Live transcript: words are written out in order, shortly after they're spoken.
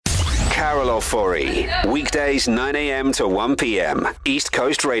Carol Ofori. Weekdays 9 a.m. to 1 p.m. East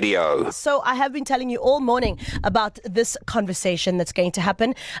Coast Radio. So I have been telling you all morning about this conversation that's going to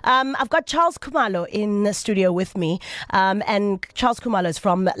happen. I've got Charles Khumalo in the studio with me. And Charles Khumalo is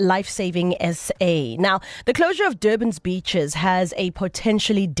from Life Saving SA. Now, the closure of Durban's beaches has a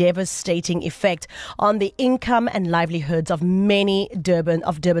potentially devastating effect on the income and livelihoods of many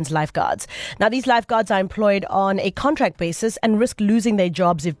Durban's lifeguards. Now, these lifeguards are employed on a contract basis and risk losing their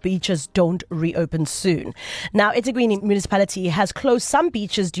jobs if beaches don't reopen soon. Now, eThekwini municipality has closed some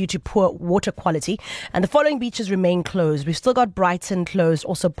beaches due to poor water quality, and the following beaches remain closed. We've still got Brighton closed,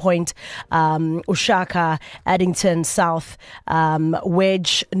 also Point, Ushaka, Addington South,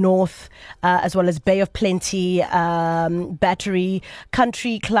 Wedge North, as well as Bay of Plenty, Battery,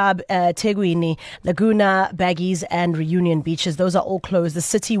 Country Club, Teguini, Laguna, Baggies, and Reunion beaches. Those are all closed. The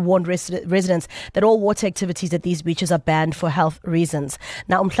city warned residents that all water activities at these beaches are banned for health reasons.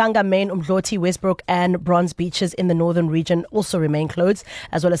 Now, Umhlanga, Main, Umdloti, Westbrook, and Bronze beaches in the northern region also remain closed,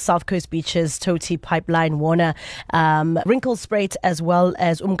 as well as South Coast beaches, Toti, Pipeline, Warner, Wrinkle-Spruit, as well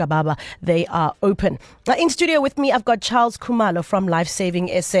as Umgababa. They are open. Now, in studio with me, I've got Charles Khumalo from Life Saving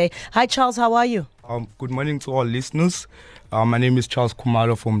SA. Hi, Charles. How are you? Good morning to all listeners. My name is Charles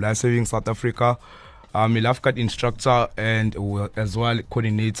Khumalo from Life Saving South Africa. I'm a lifeguard instructor and as well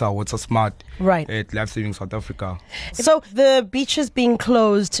coordinator Water Smart at Life Saving South Africa. So the beaches being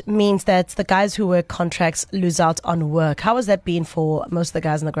closed means that the guys who work contracts lose out on work. How has that been for most of the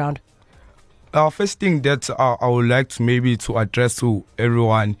guys on the ground? First thing that I would like to maybe to address to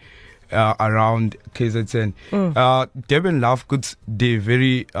everyone around KZN. Durban Lifeguards, they're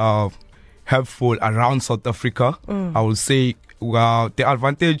very helpful around South Africa. I would say the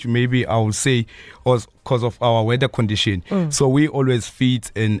advantage maybe I would say was because of our weather condition. So we always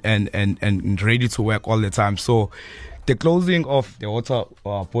fit and ready to work all the time. So the closing of the water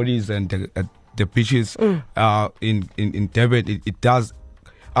bodies and the beaches in Durban, it does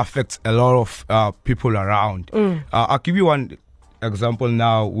affect a lot of people around. I'll give you one example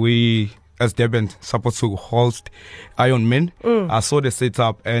now. We as Durban supposed to host Ironman. I saw the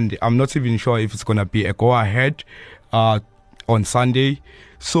setup and I'm not even sure if it's going to be a go-ahead on Sunday.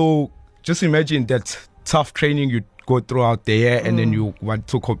 So just imagine that tough training you go throughout the year and then you want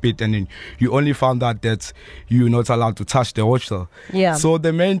to compete and then you only found out that you're not allowed to touch the water. Yeah. So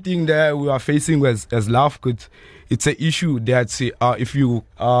the main thing that we are facing as lifeguards, it's an issue that if you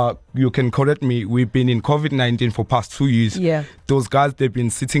can correct me, we've been in COVID-19 for past 2 years. Yeah. Those guys, they've been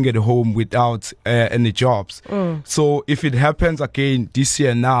sitting at home without any jobs. So if it happens again this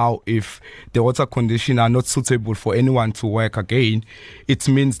year now, if the water conditions are not suitable for anyone to work again, it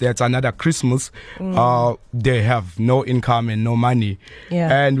means that another Christmas, they have no income and no money.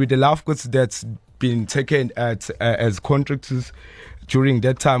 Yeah. And with the lifeguards that's been taken as contractors during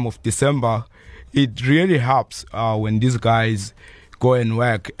that time of December, it really helps when these guys go and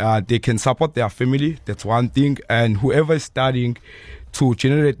work. They can support their family. That's one thing. And whoever is starting to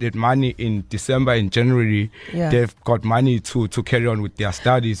generate that money in December and January, they've got money to carry on with their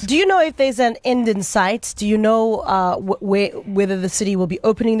studies. Do you know if there's an end in sight? Do you know whether the city will be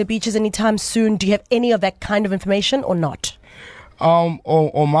opening the beaches anytime soon? Do you have any of that kind of information or not?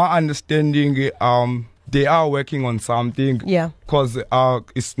 On my understanding, they are working on something. Because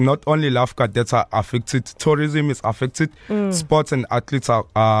it's not only lifeguard that are affected. Tourism is affected. Sports and athletes are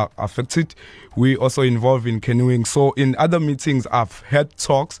affected. We also involved in canoeing. So in other meetings, I've had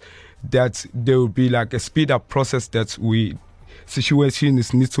talks that there will be like a speed up process that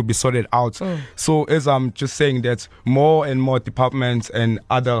situations need to be sorted out. So as I'm just saying that more and more departments and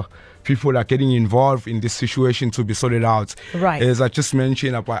other people are getting involved in this situation to be sorted out. Right. As I just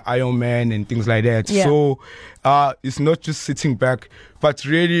mentioned about Ironman and things like that. Yeah. So it's not just sitting back, but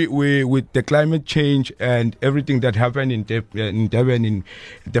really with the climate change and everything that happened in Durban, in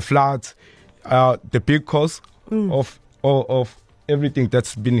the floods, the big cause of everything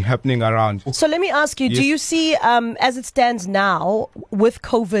that's been happening around. So let me ask you, do you see, as it stands now, with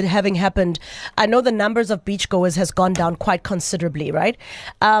COVID having happened, I know the numbers of beachgoers has gone down quite considerably, right?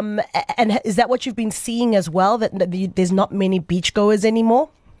 And is that what you've been seeing as well, that there's not many beachgoers anymore,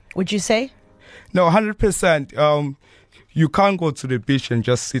 would you say? No, 100%. You can't go to the beach and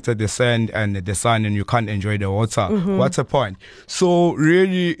just sit at the sand and the sun and you can't enjoy the water. What's the point? So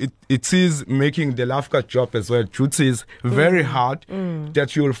really, it is making the lifeguard job as well, duties very hard,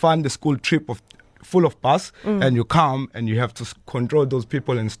 that you'll find the school trip of full of bus and you come and you have to control those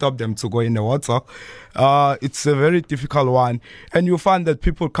people and stop them to go in the water. It's a very difficult one. And you find that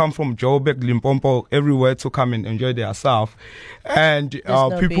people come from Joburg, Limpopo, everywhere to come and enjoy themselves. And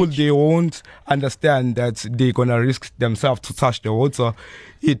no people, beach. they won't understand that they're going to risk themselves to touch the water.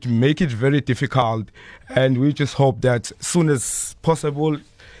 It make it very difficult. And we just hope that as soon as possible,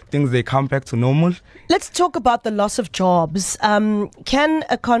 things they come back to normal. Let's talk about the loss of jobs. Can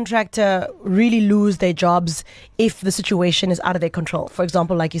a contractor really lose their jobs if the situation is out of their control? For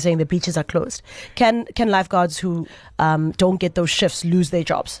example, like you're saying, the beaches are closed. Can lifeguards who don't get those shifts lose their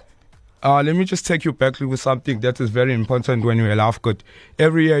jobs? Let me just take you back with something that is very important when you're a lifeguard.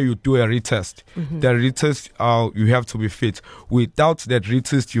 Every year you do a retest. The retest, you have to be fit. Without that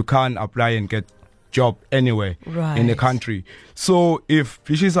retest, you can't apply and get job anywhere in the country. So if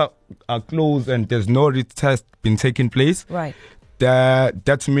beaches are closed and there's no retest been taking place,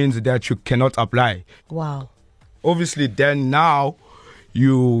 that means that you cannot apply. Wow. Obviously, then now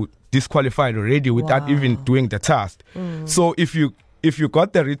you disqualified already without even doing the test. So if you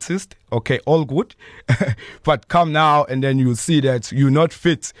got the retest, okay, all good. But come now and then you see that you're not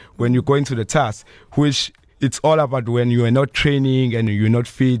fit when you go into the test, which it's all about when you are not training and you're not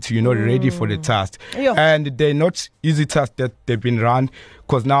fit, you're not ready for the task. And they're not easy tasks that they've been run,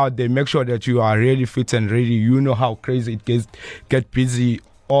 because now they make sure that you are really fit and ready. You know how crazy it gets, get busy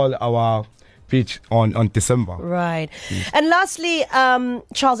all our beach on December. Right. And lastly,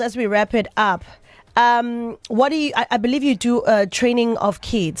 Charles, as we wrap it up, what do you, I believe you do training of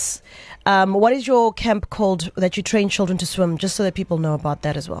kids. What is your camp called that you train children to swim, just so that people know about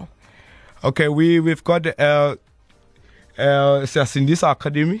that as well? Okay, we've got Siyasindisa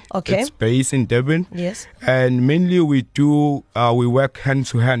Academy. Okay. It's based in Durban. Yes. And mainly we work hand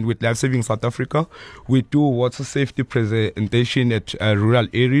to hand with Life Saving South Africa. We do water safety presentation at rural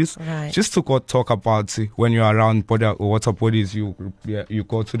areas. Right. Just to go talk about when you're around water bodies, you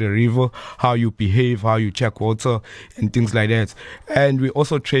go to the river, how you behave, how you check water and things like that. And we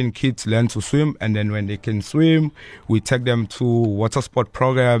also train kids learn to swim, and then when they can swim, we take them to water sport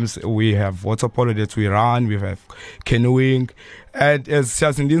programs. We have water polo that we run, we have canoeing. And as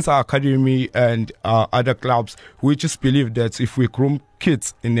Siyasindisa Academy and other clubs, we just believe that if we groom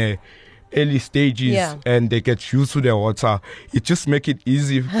kids in the early stages and they get used to the water, it just make it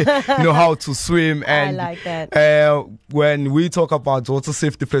easy, know how to swim. And I like that. When we talk about water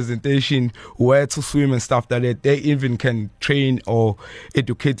safety presentation, where to swim and stuff like that, they even can train or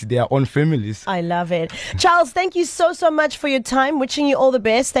educate their own families. I love it. Charles, thank you so much for your time. Wishing you all the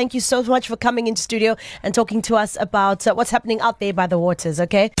best. Thank you so much for coming into studio and talking to us about what's happening out there by the waters,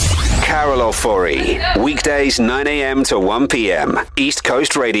 okay? Carol Ofori, weekdays 9 a.m. to 1 p.m. East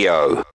Coast Radio.